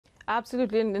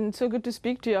Absolutely, and so good to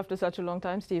speak to you after such a long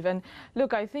time, Steve. And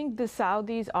look, I think the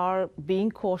Saudis are being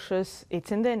cautious.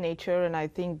 It's in their nature, and I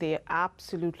think they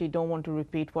absolutely don't want to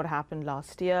repeat what happened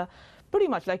last year. Pretty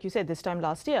much like you said, this time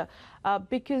last year,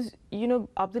 because, you know,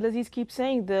 Abdulaziz keeps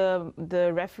saying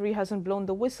the referee hasn't blown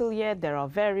the whistle yet. There are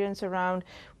variants around.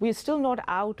 We're still not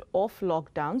out of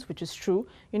lockdowns, which is true.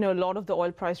 You know, a lot of the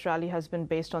oil price rally has been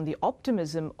based on the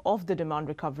optimism of the demand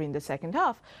recovery in the second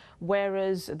half,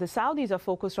 whereas the Saudis are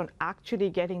focused on actually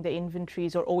getting the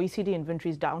inventories or OECD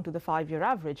inventories down to the 5-year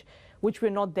average, which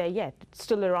we're not there yet. It's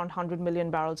still around 100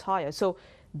 million barrels higher. So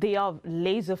they are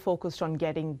laser focused on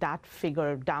getting that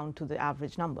figure down to the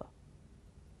average number.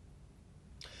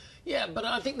 Yeah, but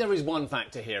I think there is one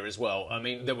factor here as well. I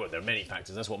mean, there are many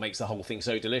factors. That's what makes the whole thing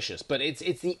so delicious. But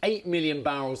it's the 8 million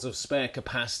barrels of spare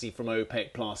capacity from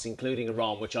OPEC Plus, including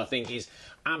Iran, which I think is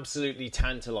absolutely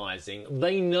tantalising.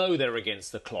 They know they're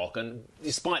against the clock, and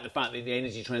despite the fact that the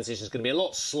energy transition is going to be a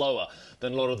lot slower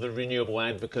than a lot of the renewable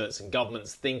advocates and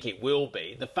governments think it will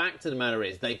be, the fact of the matter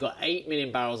is they've got 8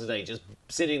 million barrels a day just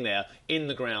sitting there in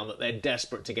the ground that they're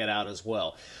desperate to get out as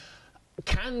well.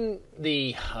 Can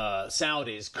the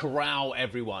Saudis corral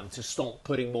everyone to stop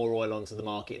putting more oil onto the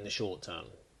market in the short term?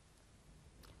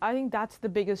 I think that's the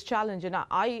biggest challenge. And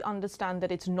I understand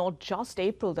that it's not just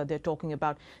April that they're talking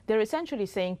about. They're essentially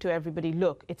saying to everybody,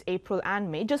 look, it's April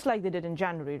and May, just like they did in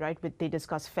January, right? They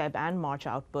discuss Feb and March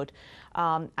output.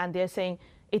 And they're saying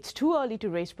it's too early to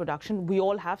raise production. We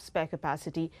all have spare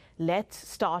capacity. Let's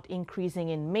start increasing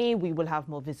in May. We will have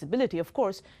more visibility. Of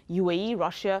course, UAE,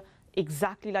 Russia,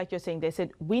 exactly like you're saying, they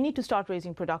said, we need to start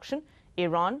raising production.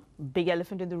 Iran, big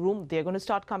elephant in the room, they're going to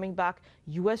start coming back.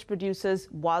 US producers,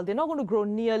 while they're not going to grow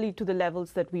nearly to the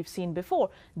levels that we've seen before,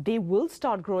 they will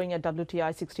start growing at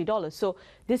WTI $60. So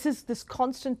this is this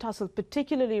constant tussle,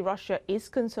 particularly Russia is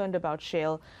concerned about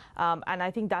shale. And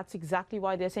I think that's exactly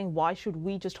why they're saying, why should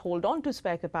we just hold on to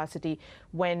spare capacity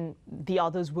when the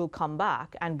others will come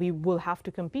back and we will have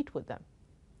to compete with them?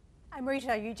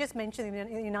 Amrita, you just mentioned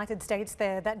in the United States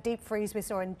there, that deep freeze we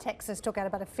saw in Texas took out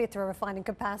about a fifth of refining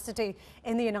capacity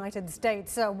in the United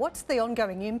States. What's the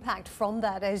ongoing impact from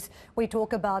that as we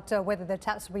talk about whether the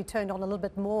taps will be turned on a little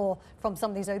bit more from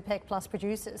some of these OPEC plus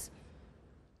producers?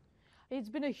 It's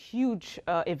been a huge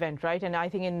event, right? And I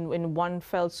think in one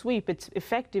fell sweep, it's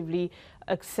effectively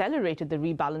accelerated the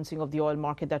rebalancing of the oil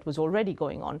market that was already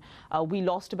going on. We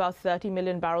lost about 30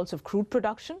 million barrels of crude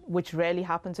production, which rarely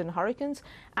happens in hurricanes.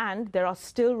 And there are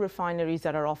still refineries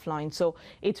that are offline. So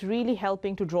it's really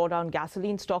helping to draw down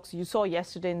gasoline stocks. You saw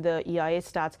yesterday in the EIA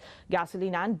stats,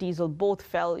 gasoline and diesel both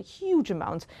fell huge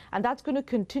amounts. And that's going to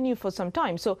continue for some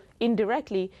time. So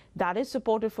indirectly, that is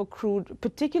supportive for crude,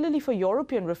 particularly for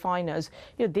European refiners.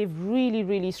 You know, they've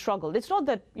really struggled. It's not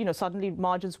that, you know, suddenly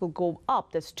margins will go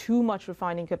up. There's too much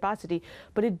refining capacity,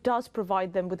 but it does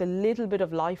provide them with a little bit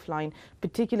of lifeline,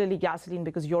 particularly gasoline,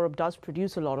 because Europe does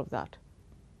produce a lot of that.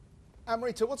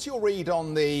 Amrita, what's your read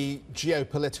on the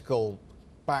geopolitical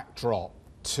backdrop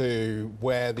to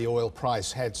where the oil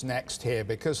price heads next here?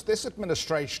 Because this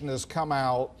administration has come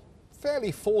out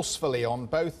fairly forcefully on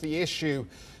both the issue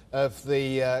of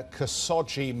the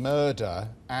Khashoggi murder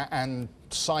and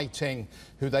citing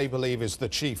who they believe is the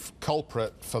chief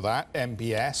culprit for that,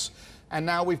 MBS. And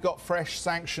now we've got fresh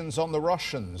sanctions on the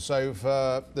Russians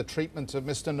over the treatment of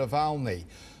Mr. Navalny.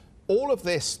 All of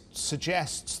this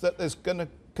suggests that there's going to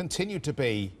continue to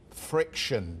be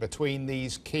friction between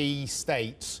these key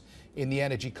states in the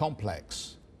energy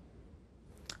complex.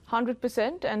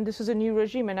 100%, and this is a new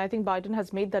regime, and I think Biden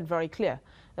has made that very clear.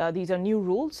 These are new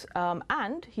rules,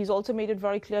 and he's also made it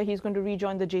very clear he's going to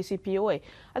rejoin the JCPOA.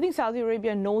 I think Saudi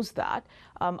Arabia knows that.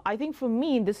 I think for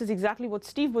me, this is exactly what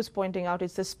Steve was pointing out,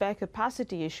 it's the spare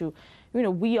capacity issue. You know,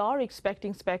 we are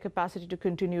expecting spare capacity to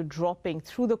continue dropping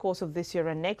through the course of this year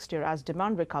and next year as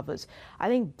demand recovers. I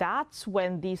think that's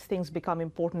when these things become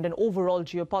important, and overall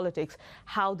geopolitics,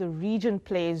 how the region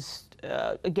plays,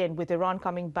 again, with Iran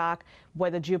coming back,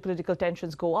 whether geopolitical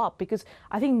tensions go up, because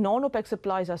I think non-OPEC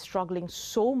supplies are struggling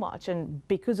so much, and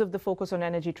because of the focus on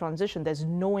energy transition, there's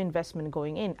no investment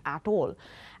going in at all.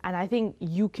 And I think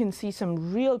you can see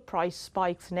some real price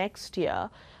spikes next year,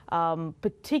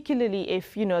 particularly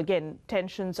if, you know, again,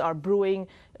 tensions are brewing.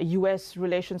 U.S.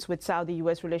 relations with Saudi,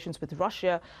 U.S. relations with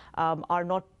Russia are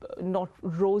not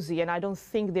rosy, and I don't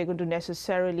think they're going to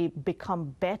necessarily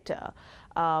become better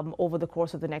over the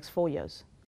course of the next 4 years.